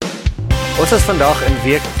Ons is vandag in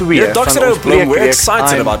week 2 Here at Doxa van ons Bloem, we're preekreeks,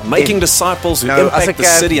 excited I'm about making in. disciples who Nou, as 'n impact the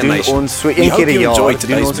kerk city and doen nation. ons so We een hope keer 'n you jaar enjoy doen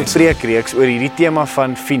today's ons 'n message. preekreeks oor hierdie tema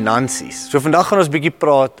van finansies. So vandag gaan ons bietjie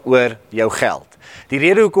praat oor jou geld. Die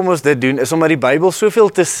rede hoekom ons dit doen is omdat die Bybel soveel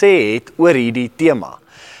te sê het oor hierdie tema.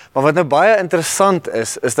 Maar wat nou baie interessant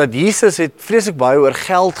is dat Jesus het vreeslik baie oor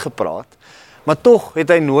geld gepraat, maar tog het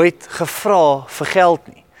hy nooit gevra vir geld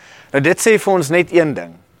nie. Nou dit sê vir ons net een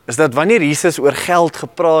ding, is dat wanneer Jesus oor geld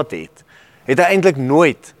gepraat het hy eintlik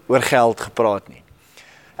nooit oor geld gepraat nie.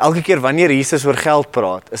 Elke keer wanneer Jesus oor geld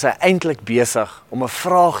praat, is hy eintlik besig om 'n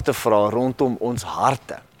vraag te vra rondom ons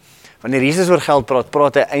harte. Wanneer Jesus oor geld praat,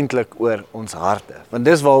 praat hy eintlik oor ons harte, want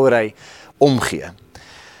dis waaroor hy omgee.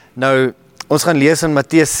 Nou, ons gaan lees in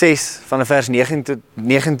Matteus 6 van vers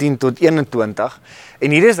 19 tot 21,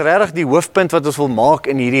 en hier is regtig die hoofpunt wat ons wil maak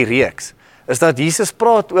in hierdie reeks, is dat Jesus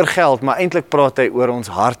praat oor geld, maar eintlik praat hy oor ons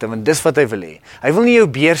harte, want dis wat hy wil hê. Hy wil nie jou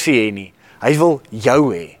beursie hê nie, hy wil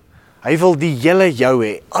jou hê. Hy wil die hele jou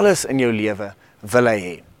hê, alles in jou lewe wil hy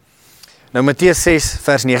hê. Nou Matteus 6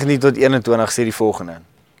 vers 19 tot 21 sê die volgende: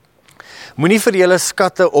 Moenie vir julle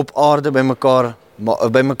skatte op aarde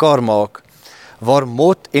bymekaar maak, waar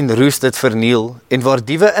mot en roes dit verniel, en waar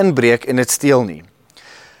diewe inbreek en dit steel nie.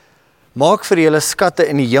 Maak vir julle skatte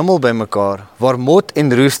in die hemel bymekaar, waar mot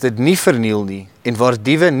en roes dit nie verniel nie, en waar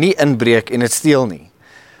diewe nie inbreek en dit steel nie.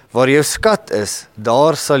 Waar jou skat is,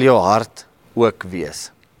 daar sal jou hart ook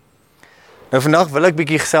wees. Nou vandag wil ek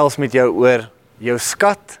bietjie gesels met jou oor jou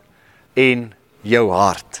skat en jou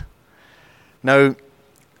hart. Nou,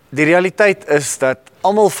 die realiteit is dat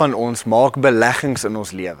almal van ons maak beleggings in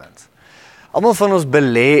ons lewens. Almal van ons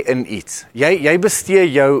belê in iets. Jy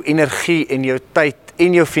bestee jou energie en jou tyd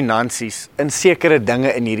en jou finansies in sekere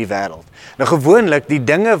dinge in hierdie wêreld. Nou gewoonlik, die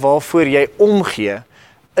dinge waarvoor jy omgee,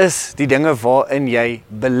 is die dinge waarin jy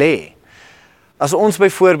belê. As ons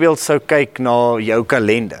byvoorbeeld sou kyk na jou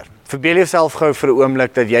kalender, verbeel jouself gou vir 'n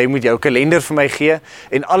oomblik dat jy moet jou kalender vir my gee,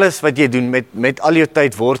 en alles wat jy doen met al jou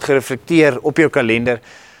tyd word gereflekteer op jou kalender.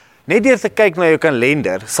 Net deur te kyk na jou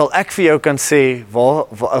kalender, sal ek vir jou kan sê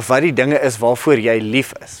wat die dinge is waarvoor jy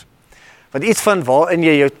lief is. Want iets van waarin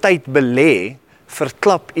jy jou tyd belê,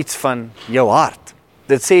 verklap iets van jou hart.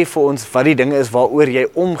 Dit sê vir ons wat die dinge is waaroor jy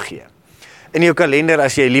omgee. In jou kalender,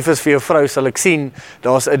 as jy lief is vir jou vrou, sal ek sien,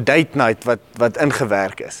 daar's 'n date night wat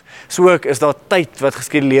ingewerk is. So ook is daar tyd wat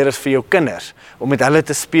geskeduleer is vir jou kinders, om met hulle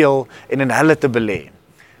te speel en in hulle te belê.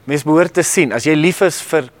 Mens behoort te sien, as jy lief is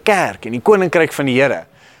vir kerk en die koninkryk van die Here,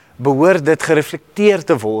 behoort dit gereflekteer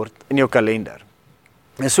te word in jou kalender.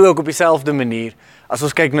 En so ook op dieselfde manier, as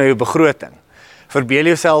ons kyk na jou begroting. Verbeel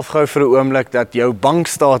jouself gou vir 'n oomblik dat jou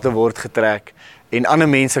bankstate word getrek en ander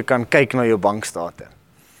mense kan kyk na jou bankstate.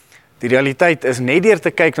 Die realiteit is, net deur te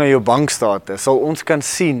kyk na jou bankstate, sal ons kan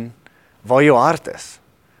sien waar jou hart is.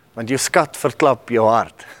 Want jou skat verklap jou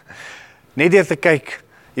hart. Net deur te kyk,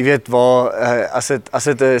 jy weet, waar, as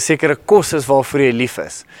dit 'n sekere kos is waarvoor jy lief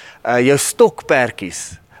is, jou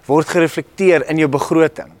stokperdjies word gereflekteer in jou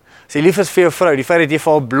begroting. As jy lief is vir jou vrou, die feit dat jy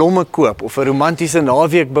vir haar blomme koop, of 'n romantiese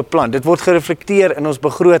naweek beplan, dit word gereflekteer in ons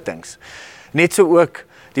begrotings. Net so ook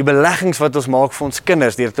die beleggings wat ons maak vir ons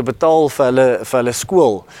kinders, deur te betaal vir hulle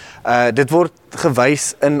skool, dit word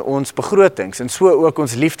gewys in ons begrotings, en so ook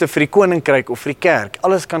ons liefde vir die koninkryk of vir die kerk,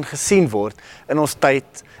 alles kan gesien word in ons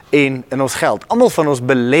tyd en in ons geld. Almal van ons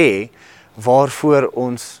belê waarvoor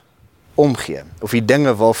ons omgee, of die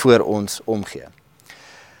dinge waarvoor ons omgee.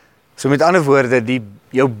 So met ander woorde,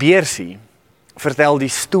 jou beursie vertel die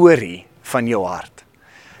storie van jou hart.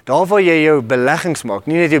 Daar waar jy jou beleggings maak,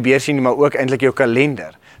 nie net jou beursie nie, maar ook eintlik jou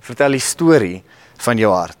kalender, vertel die storie van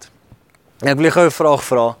jou hart. En ek wil gou 'n vraag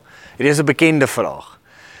vra. Hierdie is 'n bekende vraag.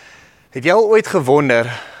 Het jy al ooit gewonder,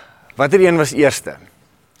 watter een was eerste?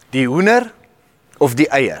 Die hoender of die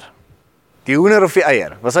eier? Die hoender of die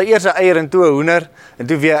eier? Was daar eers 'n eier en toe 'n hoender, en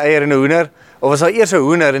toe weer 'n eier en 'n hoender? Of was daar eers 'n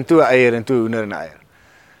hoender en toe 'n eier en toe 'n hoender en 'n eier?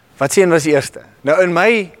 Wat sien was eerste? Nou in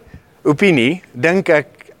my opinie, dink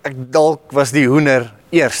ek dalk was die hoender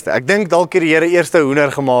eerste. Ek dink dalk het die Here eerste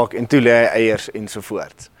hoender gemaak en toe lê hy eiers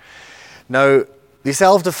ensovoorts. Nou,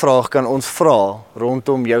 dieselfde vraag kan ons vra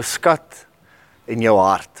rondom jou skat en jou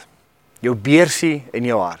hart. Jou beursie en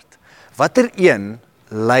jou hart. Watter een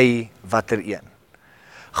lei watter een?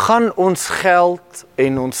 Gaan ons geld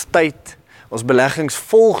en ons tyd, ons beleggings,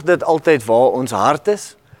 volg dit altyd waar ons hart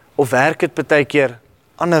is, of werk dit baie keer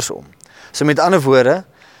andersom? So met ander woorde,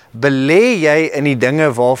 belê jy in die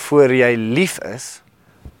dinge waarvoor jy lief is,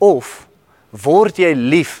 of word jy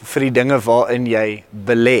lief vir die dinge waarin jy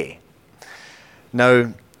belê?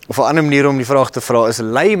 Nou, of 'n ander manier om die vraag te vra is,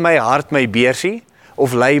 lei my hart my beursie,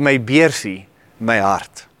 of lei my beursie my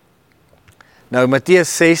hart? Nou,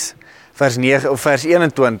 Matteus 6 vers 9 of vers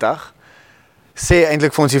 21, sê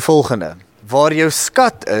eintlik vir ons die volgende: waar jou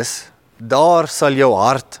skat is, daar sal jou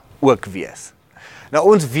hart ook wees. Nou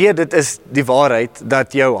ons weet dit is die waarheid,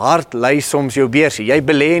 dat jou hart lei soms jou beursie. Jy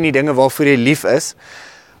belê in die dinge waarvoor jy lief is,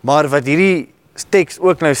 maar wat hierdie teks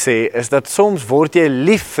ook nou sê, is dat soms word jy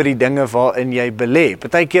lief vir die dinge waarin jy belê.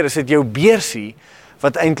 Partykeer is dit jou beursie,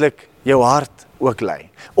 wat eintlik jou hart ook lei.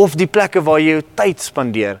 Of die plekke waar jy jou tyd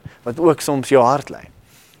spandeer, wat ook soms jou hart lei.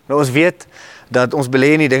 Nou ons weet, dat ons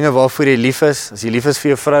belê in die dinge waarvoor jy lief is. As jy lief is vir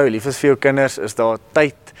jou vrou, lief is vir jou kinders, is daar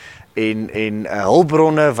tyd en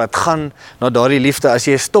hulpbronne wat gaan na daardie liefde. As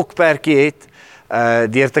jy 'n stokperdjie het,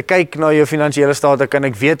 deur te kyk na jou finansiële staat, kan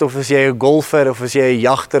ek weet of is jy 'n golfer, of is jy 'n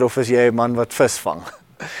jagter, of is jy 'n man wat vis vang.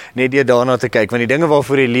 Net deur daarna te kyk, want die dinge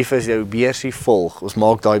waarvoor jy lief is, jou beursie volg. Ons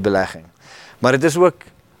maak daai belegging. Maar dit is ook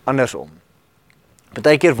andersom.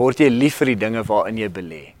 Partykeer word jy lief vir die dinge waarin jy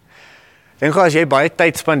belê. Dink as jy baie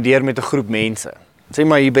tyd spandeer met 'n groep mense, sê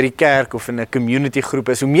maar hier by die kerk of in 'n community groep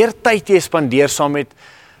is, hoe meer tyd jy spandeer saam met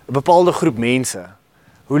 'n bepaalde groep mense,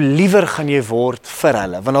 hoe liewer gaan jy word vir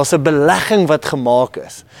hulle, want daar's 'n belegging wat gemaak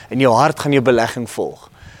is, en jou hart gaan jou belegging volg.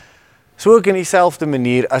 So ook in dieselfde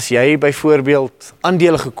manier, as jy byvoorbeeld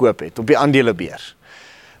aandele gekoop het, op die aandelebeurs.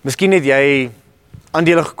 Miskien het jy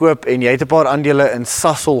aandele gekoop, en jy het 'n paar aandele in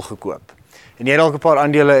Sasol gekoop, en jy het dalk 'n paar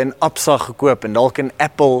aandele in Absa gekoop, en dalk in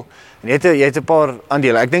Apple, en jy het 'n paar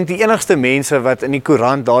aandele. Ek dink die enigste mense wat in die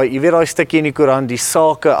koerant, jy weet daai stukkie in die koerant, die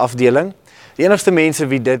sake afdeling, die enigste mense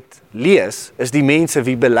wie dit lees, is die mense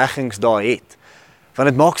wie beleggings daar het. Want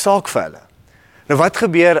dit maak saak vir hulle. Nou wat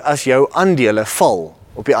gebeur as jou aandele val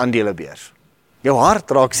op die aandelebeurs? Jou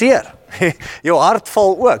hart raak seer. Jou hart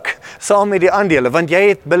val ook, saam met die aandele, want jy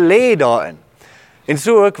het belê daarin. En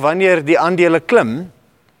so ook, wanneer die aandele klim,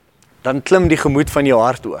 dan klim die gemoed van jou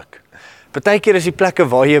hart ook. Partykeer is die plekke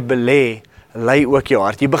waar jy belê, lei ook jou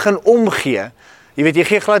hart. Jy begin omgee. Jy weet, jy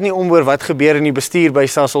gee glad nie om oor wat gebeur in die bestuur by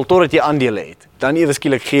Sasol, totdat jy aandele het. Dan ewe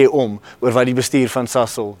skielik gee jy om oor wat die bestuur van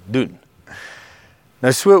Sasol doen.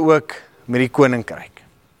 Nou so ook met die koninkryk.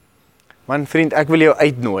 Man, vriend, ek wil jou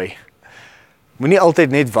uitnooi. Moenie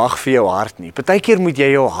altyd net wag vir jou hart nie. Partykeer moet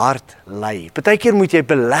jy jou hart lei. Partykeer moet jy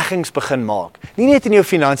beleggings begin maak. Nie net in jou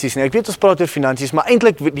finansies nie. Ek weet ons praat oor finansies, maar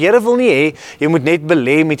eintlik die Here wil nie hê jy moet net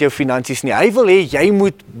belê met jou finansies nie. Hy wil hê jy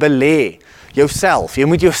moet belê jouself. Jy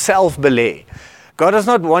moet jouself belê. God does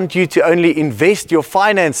not want you to only invest your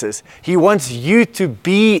finances. He wants you to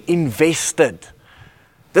be invested.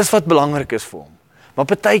 Dis wat belangrik is vir hom. Maar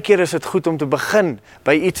partykeer is dit goed om te begin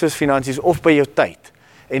by iets soos finansies of by jou tyd.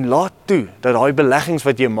 En laat toe dat daai beleggings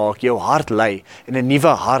wat jy maak jou hart lei en 'n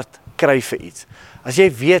nuwe hart kry vir iets. As jy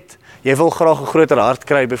weet, jy wil graag 'n groter hart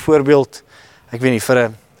kry, byvoorbeeld, ek weet nie, vir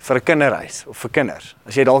 'n kinderreis of vir kinders.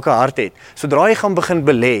 As jy dalk 'n hart het, sodra jy gaan begin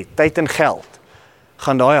belê, tyd en geld,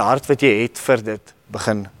 gaan daai hart wat jy het vir dit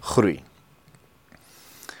begin groei.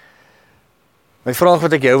 My vraag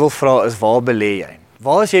wat ek jou wil vra is, waar belê jy?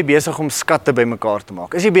 Waar is jy besig om skatte bymekaar te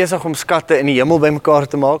maak? Is jy besig om skatte in die hemel bymekaar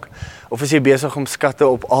te maak? Of is jy besig om skatte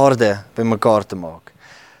op aarde bymekaar te maak?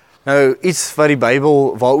 Nou, iets wat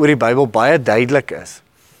waaroor die Bybel baie duidelik is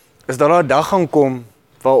dat daar 'n dag gaan kom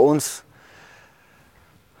waar ons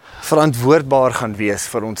verantwoordbaar gaan wees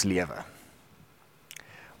vir ons lewe.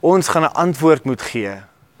 Ons gaan 'n antwoord moet gee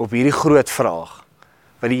op hierdie groot vraag,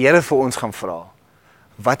 wat die Here vir ons gaan vra.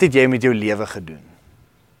 Wat het jy met jou lewe gedoen?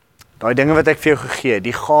 Daai dinge wat ek vir jou gegee,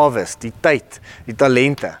 die gawes, die tyd, die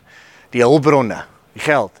talente, die hulpbronne, die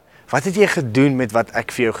geld. Wat het jy gedoen met wat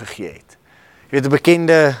ek vir jou gegee het? Jy weet 'n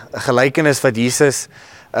bekende gelykenis wat Jesus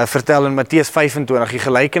vertel in Matteus 25, die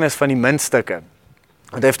gelykenis van die muntstukke.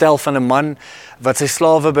 Want hy vertel van 'n man wat sy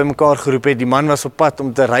slawe bymekaar geroep het. Die man was op pad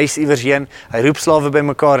om te reis iewers heen. Hy roep slawe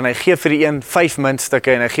bymekaar en hy gee vir die een 5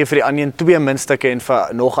 muntstukke en hy gee vir die ander een 2 muntstukke en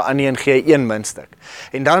vir nog 'n ander een gee hy 1 muntstuk.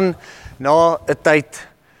 En dan na 'n tyd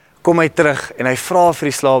kom hy terug en hy vra vir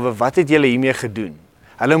die slawe, wat het julle hiermee gedoen?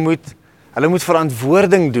 Hulle moet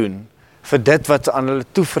verantwoording doen vir dit wat aan hulle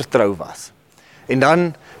toevertrou was. En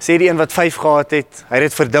dan sê die een wat 5 gehad het, hy het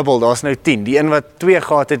dit verdubbel, daar is nou 10. Die een wat 2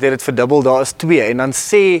 gehad het, het dit verdubbel, daar is 2. En dan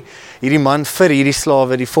sê hierdie man vir hierdie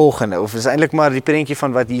slawe die volgende, of is eintlik maar die prentjie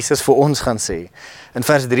van wat Jesus vir ons gaan sê. In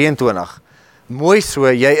vers 23, mooi so,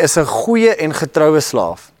 jy is 'n goeie en getroue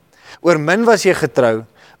slaaf. Oor min was jy getrou,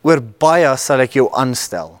 oor baie sal ek jou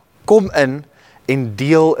aanstel. Kom in en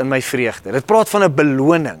deel in my vreugde. Dit praat van 'n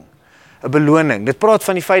beloning. 'n beloning. Dit praat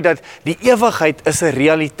van die feit dat die ewigheid is 'n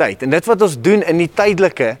realiteit. En dit wat ons doen in die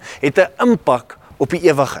tydelike, het 'n impak op die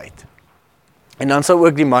ewigheid. En dan sou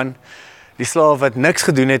ook die man, die slaaf wat niks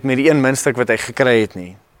gedoen het met die 1 muntstuk wat hy gekry het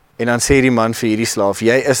nie. En dan sê die man vir hierdie slaaf,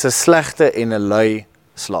 jy is 'n slegte en 'n lui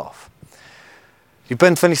slaaf. Die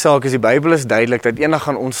punt van die saak is, die Bybel is duidelik dat eendag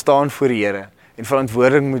gaan ons staan voor die Here en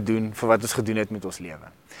verantwoording moet doen vir wat ons gedoen het met ons lewe.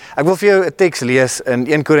 Ek wil vir jou 'n teks lees in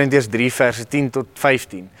 1 Korintiërs 3 verse 10 tot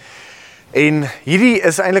 15. En hierdie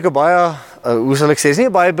is eintlik 'n baie, hoe sal ek sê, is nie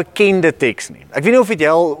 'n baie bekende teks nie. Ek weet nie of jy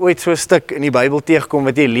al ooit so 'n stuk in die Bybel teëgekom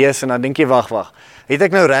wat jy lees en dan dink jy, wag, het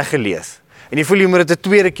ek nou reg gelees? En jy voel jy moet dit 'n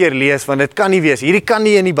tweede keer lees, want dit kan nie wees, hierdie kan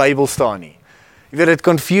nie in die Bybel staan nie. Jy weet, dit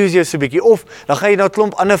confuse jou so 'n bietjie, of dan gaan jy na 'n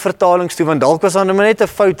klomp ander vertalings toe, want dalk was daar net 'n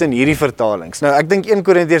fout in hierdie vertalings. Nou, ek dink 1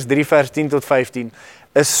 Korintiërs 3 vers 10 tot 15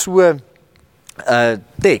 is so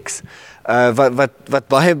teks,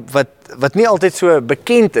 wat nie altyd so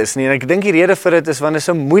bekend is nie, en ek dink die rede vir dit is, want dit is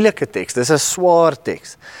 'n moeilike teks, dit is 'n swaar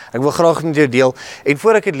teks. Ek wil graag met jou deel, en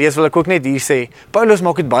voor ek dit lees, wil ek ook net hier sê, Paulus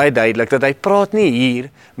maak dit baie duidelik, dat hy praat nie hier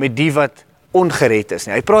met die wat ongered is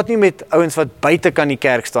nie. Hy praat nie met ouens wat buite kan die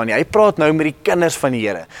kerk staan nie. Hy praat nou met die kinders van die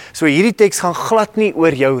Here. So hierdie teks gaan glad nie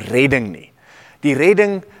oor jou redding nie. Die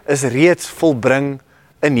redding is reeds volbring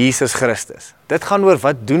in Jesus Christus. Dit gaan oor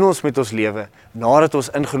wat doen ons met ons lewe nadat ons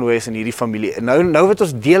ingenooi is in hierdie familie. Nou wat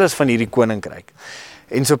ons deel is van hierdie koninkryk.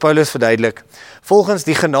 En so Paulus verduidelik, volgens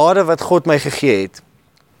die genade wat God my gegee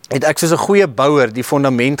het ek soos 'n goeie bouer die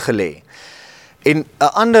fondament gelê en 'n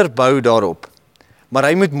ander bou daarop. Maar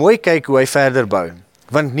hy moet mooi kyk hoe hy verder bou,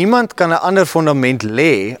 want niemand kan 'n ander fondament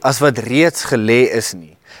lê as wat reeds gelê is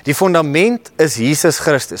nie. Die fondament is Jesus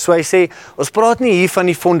Christus. So hy sê, ons praat nie hier van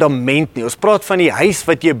die fondament nie, ons praat van die huis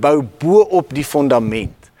wat jy bou bo op die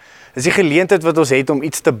fondament. Dis die geleentheid wat ons het om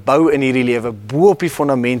iets te bou in hierdie lewe, bo op die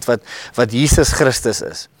fondament wat Jesus Christus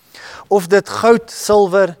is. Of dit goud,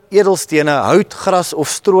 silwer, edelstene, hout, gras of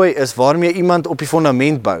strooi is waarmee iemand op die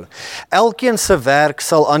fondament bou. Elkeen se werk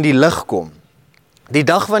sal aan die lig kom. Die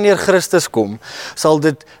dag wanneer Christus kom, sal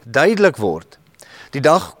dit duidelik word. Die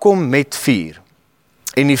dag kom met vuur.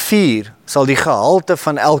 En die vuur sal die gehalte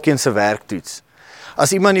van elkeen se werk toets.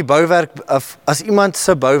 As iemand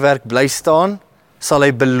se bouwerk bly staan, sal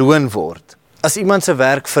hy beloon word. As iemand se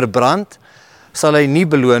werk verbrand, sal hy nie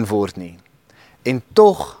beloon word nie. En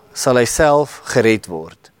tog sal hy self gered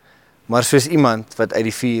word, maar soos iemand wat uit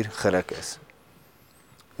die vuur geruk is.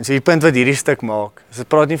 En so die punt wat hierdie stuk maak, is dit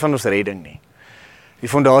praat nie van ons redding nie. Die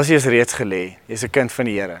fondasie is reeds gelê, jy is 'n kind van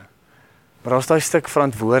die Here. Maar daar's daai stuk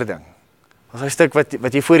verantwoording. Daar's daai stuk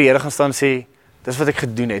wat jy voor die Here gaan staan en sê, dis wat ek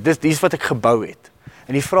gedoen het, dis wat ek gebou het.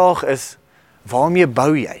 En die vraag is, waarmee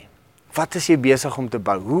bou jy? Wat is jy besig om te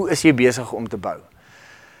bou? Hoe is jy besig om te bou?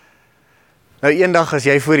 Nou eendag as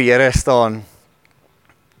jy voor die Here staan,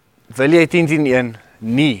 wil jy 10-10-1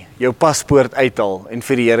 nie jou paspoort uithaal en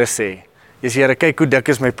vir die Here sê, Jesus Here, kyk hoe dik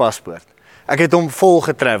is my paspoort. Ek het hom vol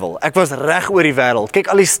getravel. Ek was reg oor die wêreld. Kyk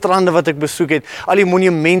al die strande wat ek besoek het, al die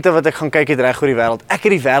monumente wat ek gaan kyk het reg oor die wêreld. Ek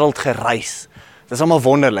het die wêreld gereis. Dis almal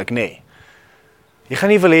wonderlik, nê? Nee. Jy gaan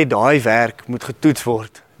nie wil hê daai werk moet getoets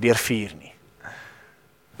word deur vuur nie.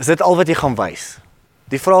 Is dit al wat jy gaan wys?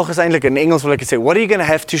 Die vraag is eintlik in Engels wil ek sê, what are you going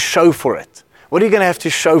to have to show for it? What are you going to have to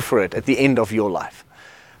show for it at the end of your life?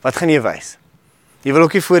 Wat gaan jy wys? Jy wil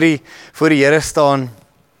ook nie voor die Here staan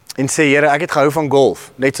en sê, Here, ek het gehou van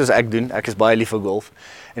golf, net soos ek doen, ek is baie lief vir golf.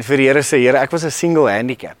 En vir die Here sê, Here, ek was 'n single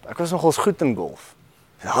handicap. Ek was nogals goed in golf.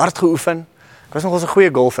 Hard geoefen. Ek was nogals 'n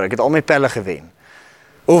goeie golfer. Ek het al my pelle gewen.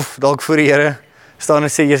 Of dalk voor die Here staan en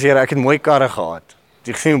sê, Jesus Here, ek het mooi karre gehad.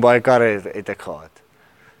 Jy gesien hoe baie karre het ek gehad.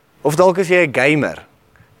 Of dalk is jy 'n gamer.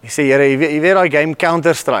 Jy sê, Here, jy weet daai game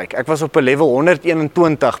Counter-Strike. Ek was op 'n level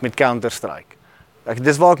 121 met Counter-Strike.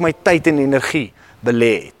 Dis waar ek my tyd en energie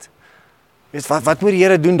belê het. Weet, wat moet die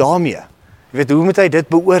Here doen daarmee? Jy weet, hoe moet hy dit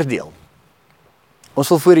beoordeel? Ons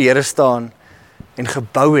wil voor die Here staan en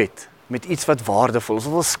gebou het met iets wat waardevol is.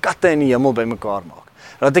 Ons wil skatte in die hemel bymekaar maak.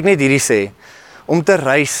 Laat ek net hierdie sê, om te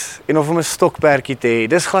reis en of om 'n stokperdjie te hê,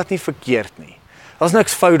 dis glad nie verkeerd nie. Daar's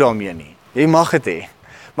niks fout daarmee nie. Jy mag dit hê.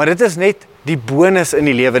 Maar dit is net die bonus in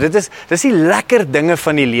die lewe. Dis die lekker dinge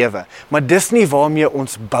van die lewe, maar dis nie waarmee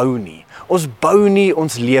ons bou nie. Ons bou nie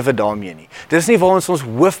ons lewe daarmee nie. Dis nie waar ons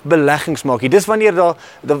hoofbeleggings maak nie. Dis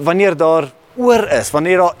wanneer daar oor is,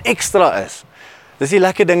 wanneer daar ekstra is. Dis die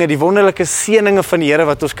lekker dinge, die wonderlike seëninge van die Here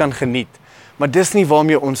wat ons kan geniet. Maar dis nie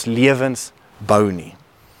waarmee ons lewens bou nie.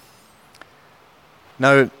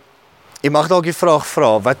 Nou, jy mag dalk die vraag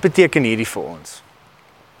vra, wat beteken hierdie vir ons?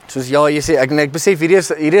 Soos ja, jy sê, ek besef,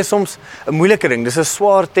 hierdie is soms 'n moeilike ding, dis 'n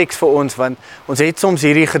swaar teks vir ons, want ons het soms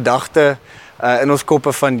hierdie gedagte in ons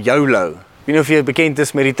koppe van YOLO. Ek weet nie of jy bekend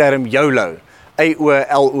is met die term YOLO,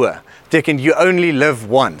 YOLO, beteken you only live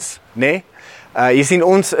once, né? Jy sien,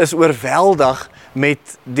 ons is oorweldig met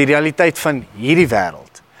die realiteit van hierdie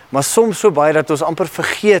wêreld, maar soms so baie dat ons amper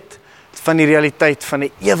vergeet van die realiteit van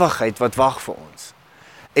 'n ewigheid wat wag vir ons.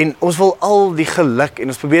 En ons wil al die geluk, en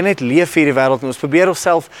ons probeer net leef hier in die wêreld, en ons probeer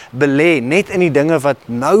onsself belê, net in die dinge wat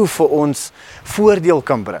nou vir ons voordeel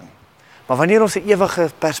kan bring. Maar wanneer ons 'n ewige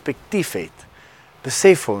perspektief het,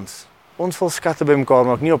 besef ons wil skatte bymekaar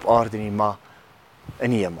maak, nie op aarde nie, maar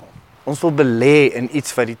in die hemel. Ons wil belê in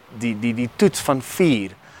iets wat die toets van vuur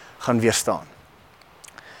gaan weerstaan.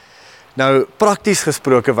 Nou, prakties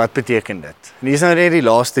gesproke, wat beteken dit? En hier is nou net die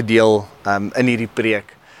laaste deel in hierdie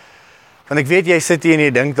preek. Want ek weet jy sit hier en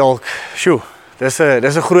jy dink dalk, sjoe, dis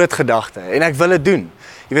 'n groot gedagte en ek wil dit doen.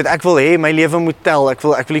 Jy weet, ek wil hê my lewe moet tel, ek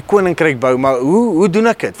wil die koninkryk bou, maar hoe doen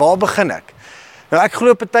ek dit? Waar begin ek? Nou ek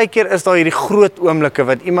glo partykeer is daar hierdie groot oomblikke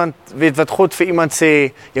wat iemand weet wat God vir iemand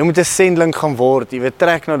sê, jy moet 'n sendling gaan word, jy weet,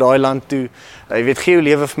 trek na daai land toe. Jy weet, gee jou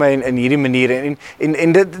lewe vir my in hierdie maniere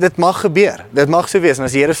en dit mag gebeur. Dit mag so wees. En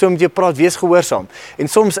as die Here so met jou praat, wees gehoorsaam. En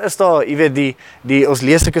soms is daar, jy weet, ons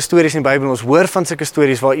lees sulke stories in die Bybel, ons hoor van sulke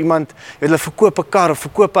stories waar iemand, jy weet, hulle verkoop 'n kar of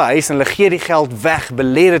verkoop 'n huis en hulle gee die geld weg,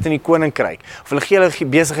 belê dit in die koninkryk. Of hulle gee hulle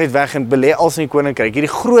besigheid weg en belê alles in die koninkryk. Hierdie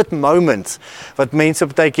groot moments wat mense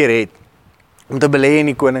partykeer het om te belê in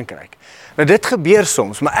die koninkryk. Nou dit gebeur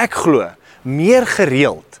soms, maar ek glo meer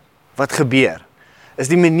gereeld wat gebeur is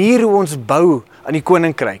die manier hoe ons bou aan die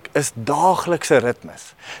koninkryk is daaglikse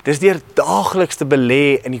ritmes. Dis deur daagliks te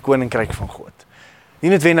belê in die koninkryk van God. Nie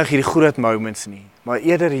noodwendig hierdie groot moments nie, maar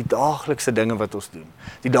eerder die daaglikse dinge wat ons doen.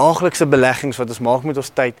 Die daaglikse beleggings wat ons maak met ons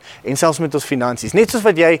tyd en selfs met ons finansies. Net soos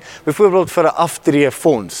wat jy byvoorbeeld vir 'n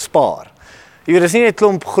aftreefonds spaar. Jy weet, dis nie net 'n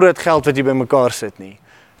klomp groot geld wat jy bymekaar sit nie.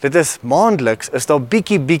 Dit is maandeliks, is daar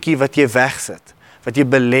bietjie wat jy wegsit, wat jy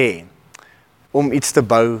belê om iets te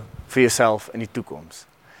bou vir jouself in die toekoms.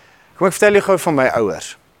 Kom ek vertel jou gou van my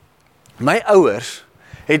ouers. My ouers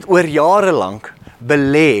het oor jare lank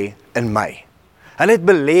belê in my. Hulle het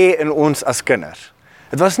belê in ons as kinders.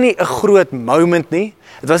 Dit was nie 'n groot moment nie,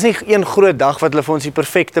 dit was nie een groot dag wat hulle vir ons die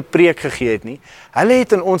perfekte preek gegee het nie. Hulle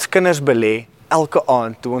het in ons kinders belê elke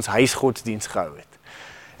aand toe ons huisgodsdiens gehou het.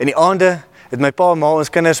 In die aande het my pa en ma ons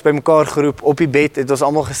kinders bymekaar geroep, op die bed het ons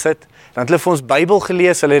almal gesit, dan het hulle vir ons Bybel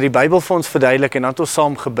gelees, hulle het die Bybel vir ons verduidelik en dan het ons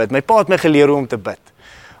saam gebid. My pa het my geleer hoe om te bid.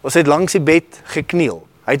 Ons het langs die bed gekniel.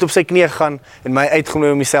 Hy het op sy knieë gegaan en my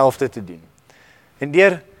uitgenooi om dieselfde te doen. En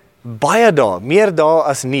deur baie dae, meer dae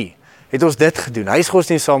as nie, het ons dit gedoen.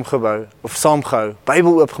 Huisgodsdienst saamgehou,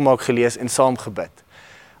 Bybel oopgemaak, gelees en saam gebid.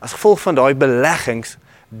 As gevolg van daai beleggings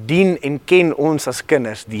dien en ken ons as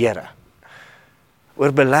kinders die Here.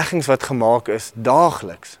 Oor beleggings wat gemaak is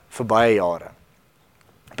daagliks vir baie jare.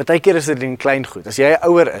 Partykeer is dit in klein goed. As jy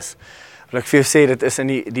ouer is, wil ek vir jou sê dit is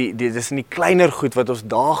in die kleiner goed wat ons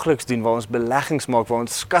daagliks doen, waar ons beleggings maak, waar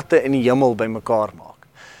ons skatte in die hemel bymekaar maak.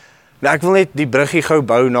 Nou ek wil net die bruggie gou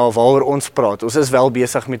bou na waaroor ons praat. Ons is wel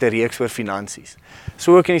besig met 'n reeks oor finansies.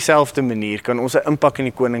 So ook in dieselfde manier kan ons 'n impak in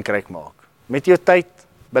die koninkryk maak. Met jou tyd,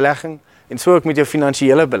 belegging en so ook met jou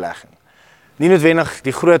finansiële belegging. Nie noodwendig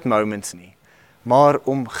die groot moments nie, maar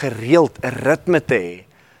om gereeld 'n ritme te hê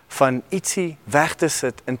van ietsie weg te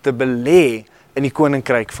sit en te belê in die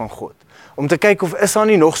koninkryk van God. Om te kyk of is daar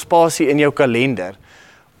nie nog spasie in jou kalender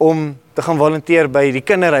om te gaan volunteer by die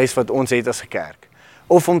kinderhuis wat ons het as 'n kerk.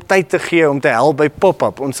 Of om tyd te gee om te help by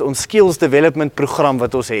pop-up, ons skills development program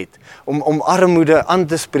wat ons het, om armoede aan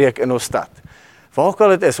te spreek in ons stad. Waar ook al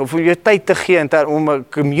dit is, of om jou tyd te gee om 'n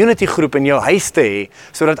community groep in jou huis te hê,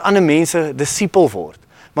 sodat ander mense disipel word.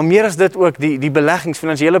 Maar meer as dit ook die beleggings,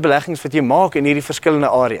 finansiële beleggings wat jy maak in hierdie verskillende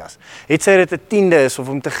areas. Het sy dit 'n tiende is of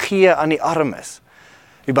om te gee aan die armes.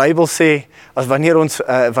 Die Bybel sê, as wanneer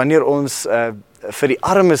ons vir die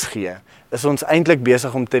armes gee, is ons eintlik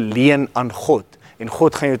besig om te leen aan God en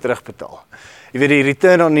God gaan jou terugbetaal. Jy weet, die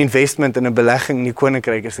return on investment in 'n belegging in die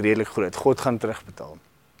koninkryk is redelik groot. God gaan terugbetaal.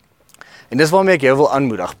 En dis waarmee ek jou wil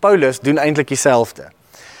aanmoedig. Paulus doen eintlik dieselfde.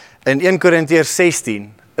 In 1 Korintiërs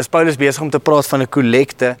 16 is Paulus besig om te praat van 'n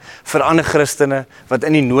kollekte vir ander Christene wat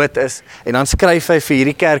in die nood is. En dan skryf hy vir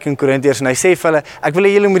hierdie kerk in Korintiërs en hy sê vir hulle, ek wil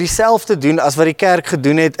hê julle moet dieselfde doen as wat die kerk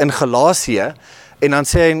gedoen het in Galasië. En dan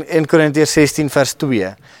sê hy in 1 Korintiërs 16 vers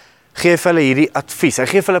 2, gee vir hulle hierdie advies. Hy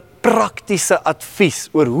gee vir hulle praktiese advies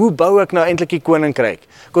oor hoe bou ek nou eintlik die koninkryk.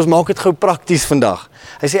 Kom ons maak dit gou prakties vandag.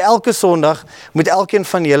 Hy sê elke Sondag moet elkeen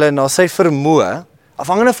van julle na sy vermoë,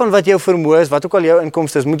 afhangende van wat jou vermoë is, wat ook al jou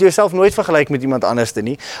inkomste is, moet jy jouself nooit vergelyk met iemand anders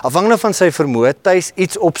nie. Afhangende van sy vermoë, tuis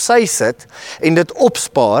iets op sy sit en dit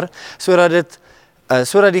opspaar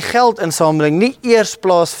sodat die geldinsameling nie eers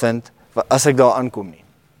plaasvind as ek daar aankom nie.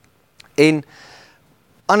 En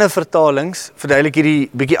ander vertalings verduidelik hierdie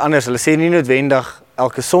bietjie anders. Hulle sê nie noodwendig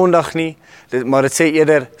elke Sondag nie, maar dit sê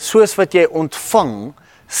eerder soos wat jy ontvang,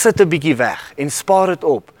 sit 'n bietjie weg en spaar dit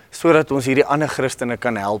op sodat ons hierdie ander Christene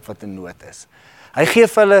kan help wat in nood is. Hy gee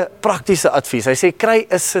vir hulle praktiese advies. Hy sê, kry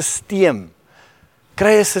 'n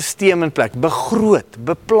sisteem in plek, begroot,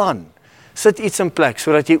 beplan, sit iets in plek,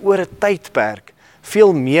 sodat jy oor 'n tydperk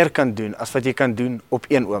veel meer kan doen, as wat jy kan doen op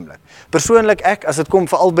een oomblik. Persoonlik as dit kom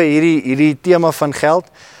veral by hierdie tema van geld,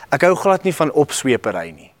 ek hou glad nie van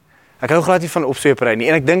opsweepery nie.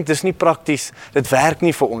 En ek dink dis nie prakties, dit werk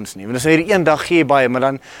nie vir ons nie. Want as jy hierdie een dag gee baie, maar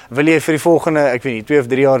dan wil jy vir die volgende, ek weet nie, 2 of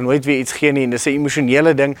 3 jaar nooit weer iets gee nie, en dis 'n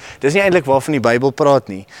emosionele ding. Dis nie eintlik waarvan die Bybel praat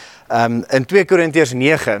nie. In 2 Korintiërs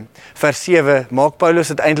 9 vers 7 maak Paulus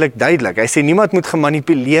dit eintlik duidelik. Hy sê niemand moet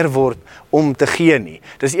gemanipuleer word om te gee nie.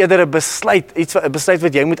 Dis eerder 'n besluit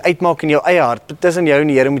wat jy moet uitmaak in jou eie hart. Tussen jou en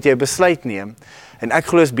die Here moet jy 'n besluit neem. En ek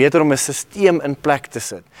glo is beter om 'n sisteem in plek te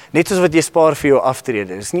sit. Net soos wat jy spaar vir jou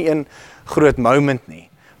aftrede. Dis nie 'n groot moment nie,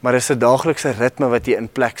 maar is 'n daaglikse ritme wat jy in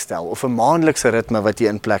plek stel, of 'n maandelikse ritme wat jy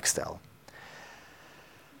in plek stel.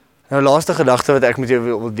 Nou, laaste gedagte wat ek met jou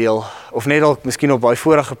wil deel, of net dalk miskien op daai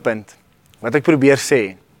vorige punt, wat ek probeer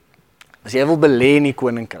sê, as jy wil belê in die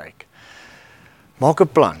koninkryk, maak 'n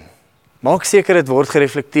plan. Maak seker dit word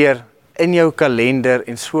gereflekteer in jou kalender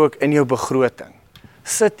en so ook in jou begroting.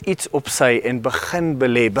 Sit iets op sy en begin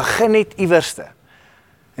belê. Begin net iewerste.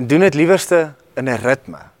 En doen dit liewerste in 'n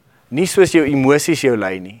ritme. Nie soos jou emosies jou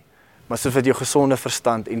lei nie, maar soos wat jou gesonde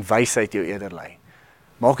verstand en wysheid jou eerder lei.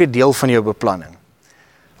 Maak dit deel van jou beplanning.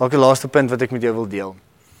 Dalk die laaste punt wat ek met jou wil deel,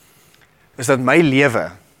 is dat my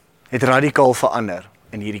lewe het radikaal verander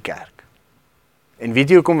in hierdie kerk. En weet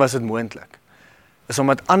jy hoekom was dit moontlik? Is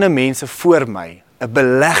omdat ander mense voor my 'n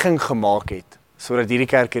belegging gemaak het, sodat hierdie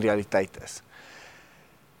kerk 'n realiteit is.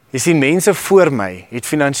 Jy sien, mense voor my het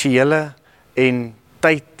finansiële en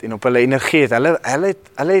tyd en op hulle energie,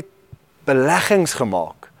 hulle het beleggings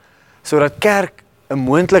gemaak, sodat kerk 'n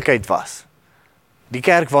moontlikheid was. Die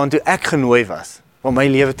kerk waartoe ek genooi was, waar my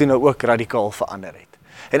lewe toe nou ook radikaal verander het.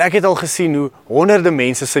 En ek het al gesien hoe honderde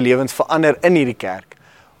mense se lewens verander in hierdie kerk,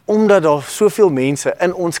 omdat daar soveel mense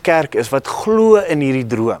in ons kerk is wat glo in hierdie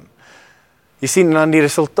droom. Jy sien, en dan die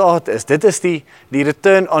resultaat is, dit is die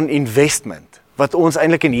return on investment, wat ons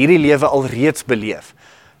eintlik in hierdie lewe al reeds beleef.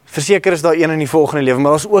 Verseker is daar een in die volgende lewe,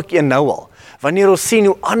 maar daar is ook een nou al. Wanneer ons sien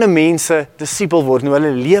hoe ander mense disipel word, hoe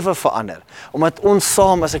hulle lewe verander, omdat ons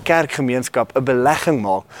saam as 'n kerkgemeenskap 'n belegging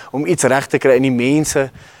maak om iets reg te kry in die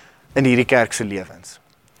mense in hierdie kerk se lewens.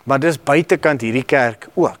 Maar dis buitekant hierdie kerk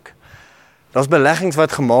ook. Daar's beleggings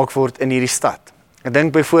wat gemaak word in hierdie stad. Ek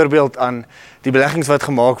dink byvoorbeeld aan die beleggings wat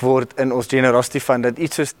gemaak word in ons Generosity Fund, dat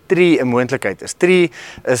iets soos 3 'n moontlikheid is. 3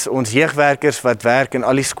 is ons jeugwerkers wat werk in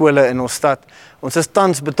al die skole in ons stad. Ons is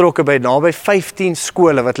tans betrokke by naby 15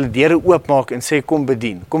 skole wat hulle deure oopmaak en sê kom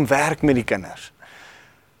bedien, kom werk met die kinders.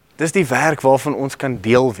 Dis die werk waarvan ons kan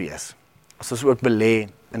deel wees, as ons ook belê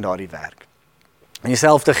in daardie werk. En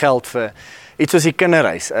dieselfde geld vir iets soos die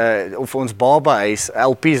kinderhuis, of ons babahuis,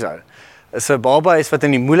 El Piso. Is 'n babahuis wat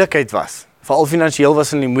in die moeilikheid was. Veral finansiëel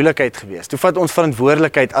was in die moeilikheid geweest. Toe vat ons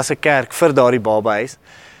verantwoordelikheid as 'n kerk vir daardie babahuis.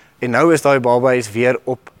 En nou is daai babahuis weer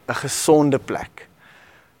op 'n gesonde plek.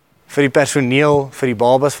 Vir die personeel, vir die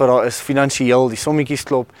babas wat daar is, finansiëel, die sommetjies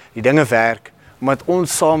klop, die dinge werk, omdat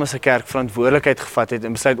ons saam as 'n kerk verantwoordelikheid gevat het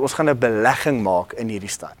en besluit ons gaan 'n belegging maak in hierdie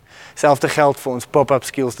stad. Selfde geld vir ons pop-up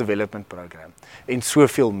skills development program en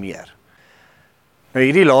soveel meer. Nou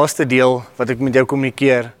hierdie laaste deel wat ek met jou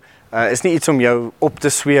kommunikeer, is nie iets om jou op te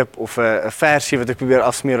sweep of 'n versie wat ek probeer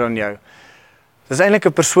afsmeer aan jou. Dis eintlik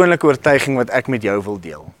 'n persoonlike oortuiging wat ek met jou wil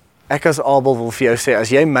deel. Ek as Abel wil vir jou sê, as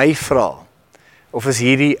jy my vra, of is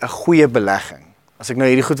hierdie 'n goeie belegging? As ek nou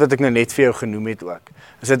hierdie goed wat ek nou net vir jou genoem het ook,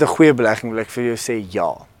 is dit 'n goeie belegging, wil ek vir jou sê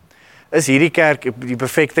ja. Is hierdie kerk die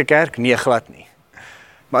perfekte kerk? Nee, glad nie.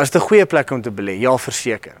 Maar is dit 'n goeie plek om te belê? Ja,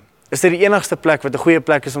 verseker. Is dit die enigste plek wat 'n goeie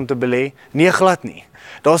plek is om te belê? Nee, glad nie.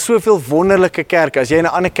 Daar's soveel wonderlike kerke. As jy in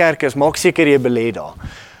 'n ander kerk is, maak seker jy belê daar.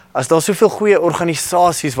 As daar soveel goeie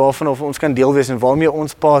organisasies waarvan ons kan deel wees en waarmee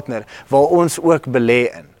ons partner, waar ons ook belê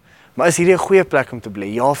in. Maar is hierdie 'n goeie plek om te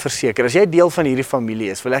belê? Ja, verseker. As jy deel van hierdie familie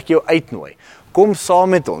is, wil ek jou uitnooi. Kom saam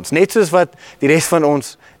met ons, net soos wat die res van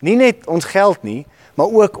ons, nie net ons geld nie, maar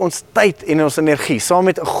ook ons tyd en ons energie, saam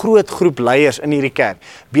met 'n groot groep leiers in hierdie kerk,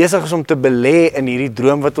 besig is om te belê in hierdie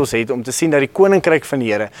droom wat ons het, om te sien dat die koninkryk van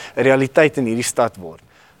die Here 'n realiteit in hierdie stad word.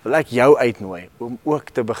 Wil ek jou uitnooi om ook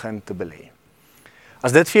te begin te belê.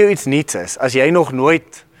 As dit vir jou iets nuuts is, as jy nog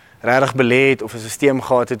nooit regtig belê het of 'n stelsel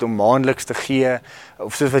gehad het om maandeliks te gee,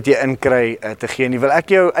 of soos wat jy inkry te gee nie, wil ek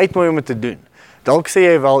jou uitnooi om dit te doen. Dalk sê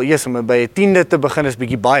jy wel, eers om by 'n 10de te begin is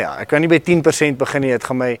bietjie baie. Ek kan nie by 10% begin nie, dit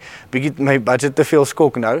gaan my budget te veel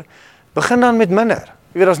skok nou. Begin dan met minder.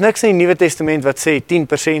 Jy weet, daar's niks in die Nuwe Testament wat sê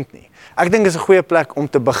 10% nie. Ek dink dis 'n goeie plek om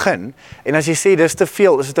te begin, en as jy sê dis te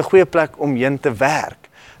veel, is dit 'n goeie plek om heen te werk.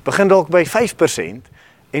 Begin dalk by 5%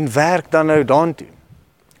 en werk dan nou daartoe.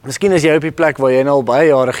 Miskien is jy op die plek waar jy nou al baie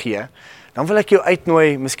jare gee, dan wil ek jou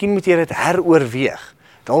uitnooi, miskien moet jy dit heroorweeg.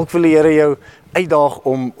 Dalk wil die Here jou uitdaag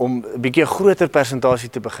om 'n bietjie 'n groter persentasie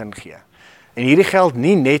te begin gee. En hierdie geld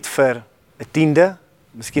nie net vir 'n tiende,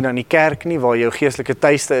 miskien aan die kerk nie, waar jou geestelike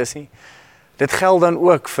tuiste is nie. Dit geld dan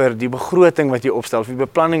ook vir die begroting wat jy opstel, vir die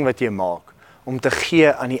beplanning wat jy maak, om te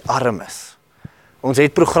gee aan die armes. Ons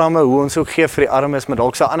het programme hoe ons ook gee vir die armes, maar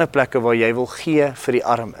dalk is daar ander plekke waar jy wil gee vir die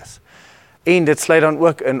armes. En dit sluit dan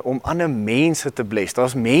ook in om ander mense te bless.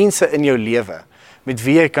 Daar's mense in jou lewe met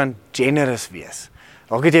wie jy kan generous wees.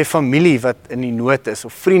 Dalk het jy familie wat in die nood is,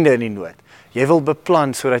 of vriende in die nood. Jy wil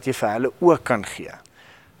beplan sodat jy vir hulle ook kan gee.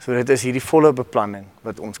 So dit is hierdie volle beplanning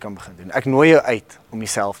wat ons kan begin doen. Ek nooi jou uit om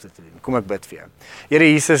dieselfde te doen. Kom ek bid vir jou.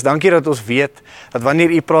 Here Jesus, dankie dat ons weet dat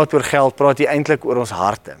wanneer U praat oor geld, praat U eintlik oor ons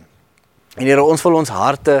harte. En Here, ons wil ons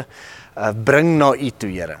harte bring na U toe,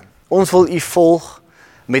 Here. Ons wil U volg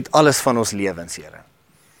met alles van ons lewens, Here.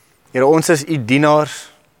 Here, ons is U dienaars,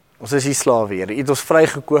 ons is U slawe, Here. U het ons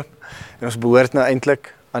vrygekoop en ons behoort nou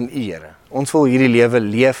eintlik aan U, Here. Ons wil hierdie lewe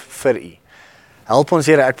leef vir U. Help ons,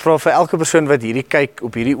 Here, ek vra vir elke persoon wat hierdie kyk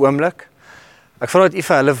op hierdie oomblik, ek vra dat U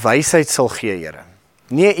vir hulle wysheid sal gee, Here.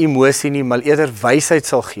 Nie emosie nie, maar eerder wysheid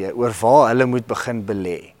sal gee oor waar hulle moet begin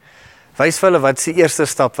belê. Wys vir hulle wat is die eerste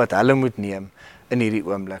stap wat hulle moet neem in hierdie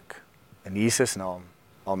oomblik. In Jesus naam,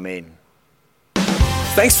 amen.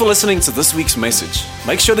 Thanks for listening to this week's message.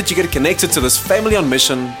 Make sure that you get connected to this family on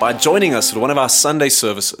mission by joining us at one of our Sunday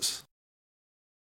services.